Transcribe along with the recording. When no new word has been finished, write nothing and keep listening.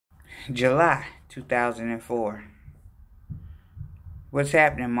July 2004. What's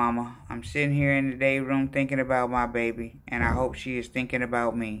happening, Mama? I'm sitting here in the day room thinking about my baby, and I hope she is thinking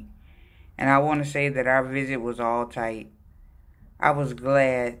about me. And I want to say that our visit was all tight. I was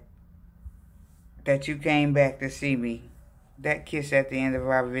glad that you came back to see me. That kiss at the end of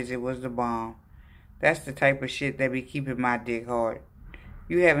our visit was the bomb. That's the type of shit that be keeping my dick hard.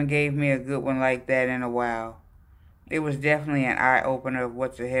 You haven't gave me a good one like that in a while. It was definitely an eye-opener of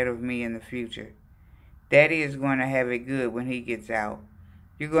what's ahead of me in the future. Daddy is going to have it good when he gets out.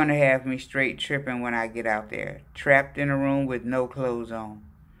 You're going to have me straight tripping when I get out there, trapped in a room with no clothes on.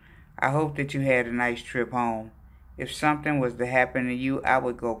 I hope that you had a nice trip home. If something was to happen to you, I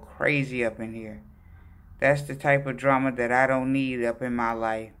would go crazy up in here. That's the type of drama that I don't need up in my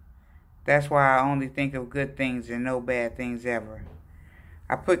life. That's why I only think of good things and no bad things ever.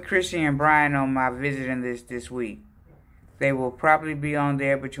 I put Chrissy and Brian on my visiting list this week. They will probably be on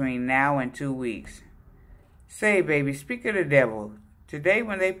there between now and 2 weeks. Say, baby, speak of the devil. Today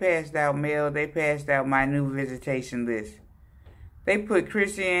when they passed out mail, they passed out my new visitation list. They put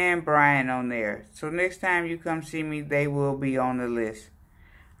Chrissy and Brian on there. So next time you come see me, they will be on the list.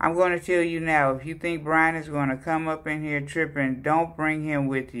 I'm going to tell you now, if you think Brian is going to come up in here tripping, don't bring him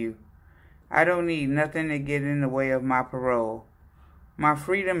with you. I don't need nothing to get in the way of my parole. My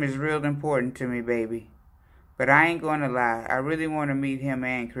freedom is real important to me, baby. But I ain't going to lie, I really want to meet him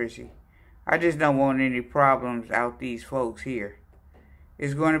and Chrissy. I just don't want any problems out these folks here.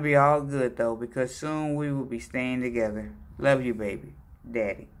 It's going to be all good, though, because soon we will be staying together. Love you, baby.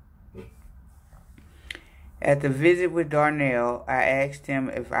 Daddy. At the visit with Darnell, I asked him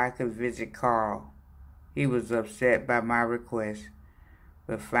if I could visit Carl. He was upset by my request,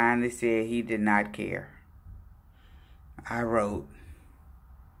 but finally said he did not care. I wrote,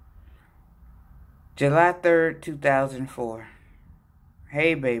 July 3rd, 2004.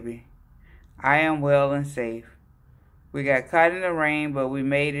 Hey, baby. I am well and safe. We got caught in the rain, but we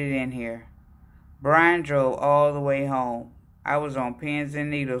made it in here. Brian drove all the way home. I was on pins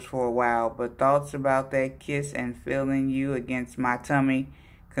and needles for a while, but thoughts about that kiss and feeling you against my tummy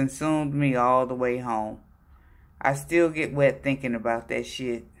consumed me all the way home. I still get wet thinking about that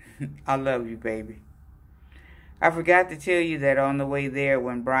shit. I love you, baby. I forgot to tell you that on the way there,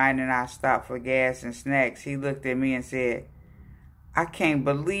 when Brian and I stopped for gas and snacks, he looked at me and said, I can't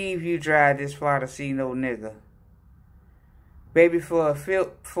believe you drive this far to see no nigga. Baby, for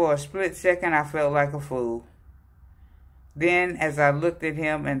a split second, I felt like a fool. Then, as I looked at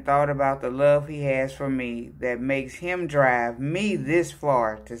him and thought about the love he has for me that makes him drive me this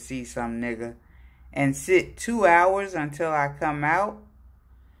far to see some nigga and sit 2 hours until I come out,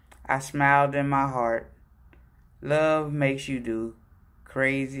 I smiled in my heart. Love makes you do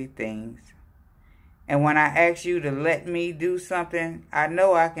crazy things. And when I ask you to let me do something, I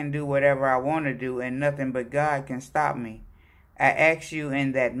know I can do whatever I want to do and nothing but God can stop me. I ask you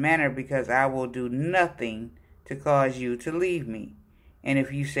in that manner because I will do nothing to cause you to leave me. And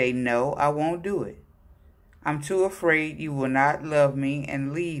if you say no, I won't do it. I'm too afraid you will not love me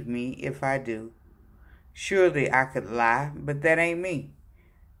and leave me if I do. Surely I could lie, but that ain't me.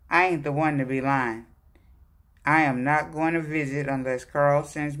 I ain't the one to be lying. I am not going to visit unless Carl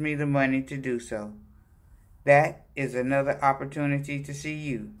sends me the money to do so. That is another opportunity to see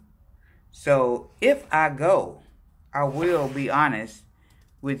you. So if I go, I will be honest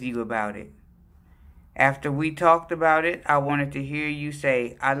with you about it. After we talked about it, I wanted to hear you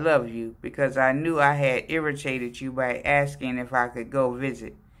say, I love you, because I knew I had irritated you by asking if I could go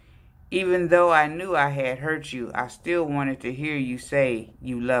visit. Even though I knew I had hurt you, I still wanted to hear you say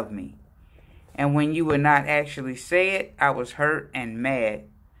you love me. And when you would not actually say it, I was hurt and mad.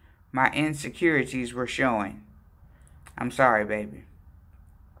 My insecurities were showing. I'm sorry, baby.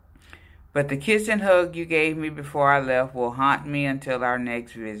 But the kiss and hug you gave me before I left will haunt me until our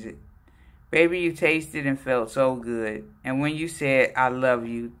next visit. Baby, you tasted and felt so good. And when you said, I love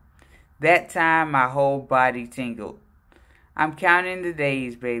you, that time my whole body tingled. I'm counting the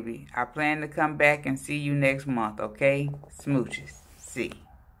days, baby. I plan to come back and see you next month, okay? Smooches. See.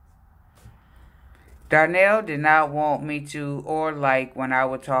 Darnell did not want me to or like when I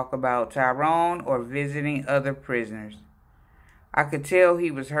would talk about Tyrone or visiting other prisoners. I could tell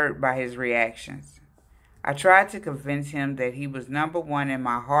he was hurt by his reactions. I tried to convince him that he was number one in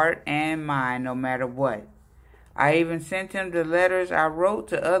my heart and mind no matter what. I even sent him the letters I wrote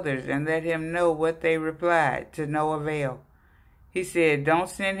to others and let him know what they replied, to no avail. He said don't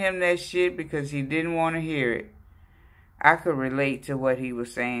send him that shit because he didn't want to hear it. I could relate to what he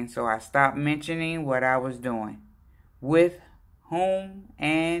was saying, so I stopped mentioning what I was doing, with whom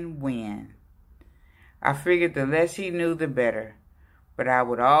and when. I figured the less he knew, the better. but I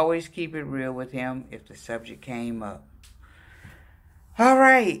would always keep it real with him if the subject came up. All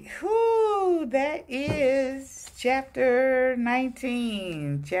right. Whew, that is chapter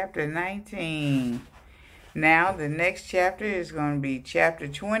 19. Chapter 19. Now, the next chapter is going to be chapter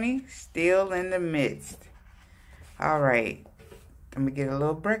 20, Still in the Midst. All right. Let me get a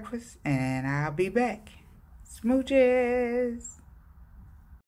little breakfast, and I'll be back. Smooches.